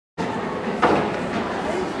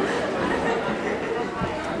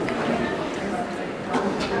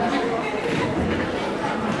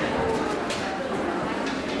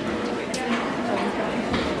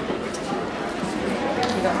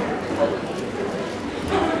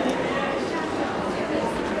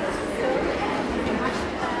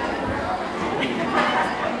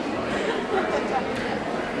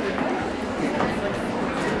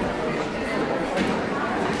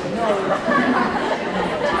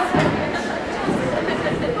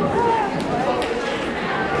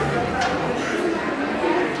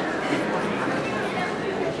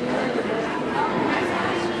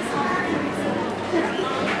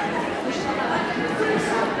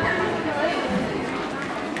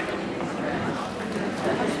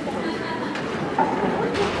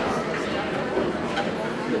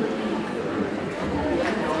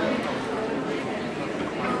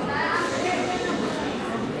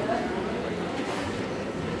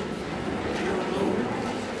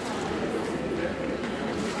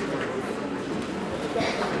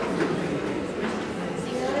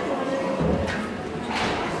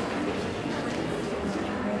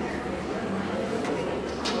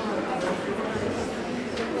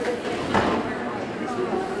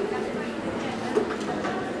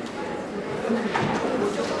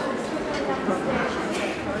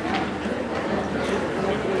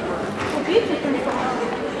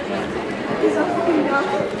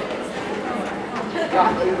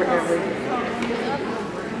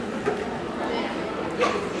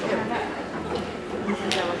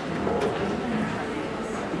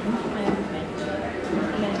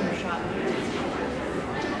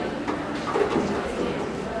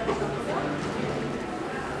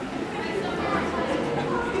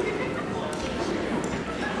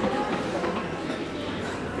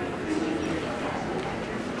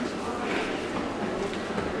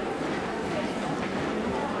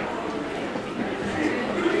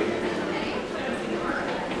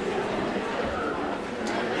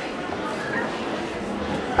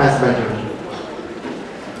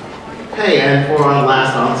Hey, and for our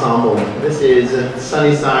last ensemble, this is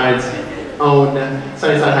Sunnyside's own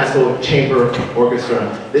Sunnyside High School Chamber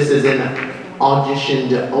Orchestra. This is an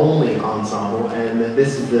auditioned-only ensemble, and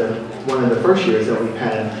this is one of the first years that we've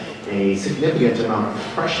had a significant amount of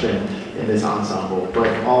freshmen in this ensemble, but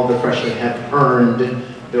all the freshmen have earned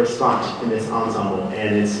their spot in this ensemble,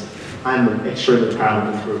 and I'm extremely proud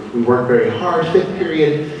of this group. We work very hard, fifth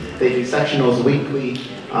period, they do sectionals weekly.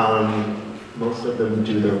 Most of them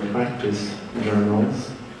do their practice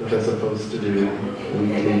journals, which they're supposed to do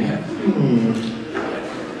weekly.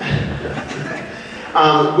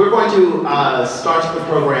 We're going to start the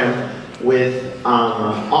program with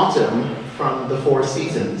Autumn from the Four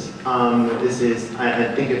Seasons. This is,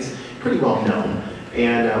 I think it's pretty well known,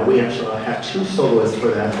 and we actually have two soloists for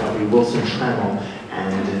that. That'll be Wilson Trammell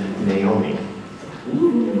and Naomi.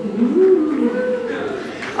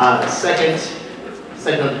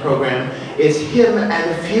 Second of the program is Hymn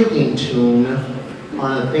and Fuguing Tune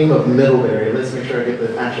on a theme of Middlebury. Let's make sure I get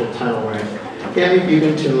the actual title right. Hymn and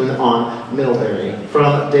Fuguing Tune on Middlebury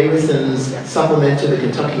from Davison's Supplement to the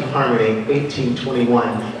Kentucky Harmony, 1821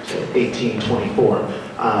 to 1824.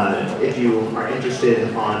 If you are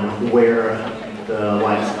interested on where the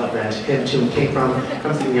likes of that hymn tune came from,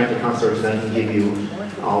 come see me after concert and I can give you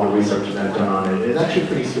all the research that I've done on it. It's actually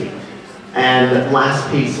pretty sweet. And last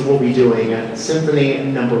piece, we'll be doing Symphony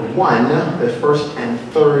No. 1, the first and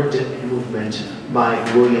third movement by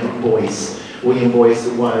William Boyce. William Boyce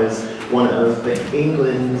was one of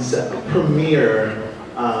England's premier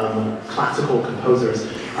classical composers.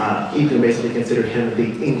 You can basically consider him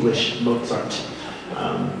the English Mozart.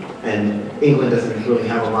 And England doesn't really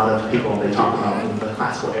have a lot of people they talk about in the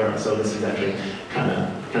classical era, so this is actually kind of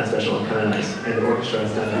special and kind of nice. And the orchestra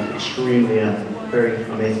has done an extremely, very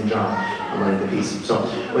amazing job of running the piece. So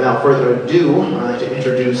without further ado, I'd like to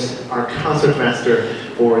introduce our concertmaster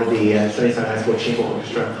for the Sunnyside High School Chamber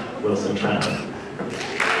Orchestra, Wilson Trammell.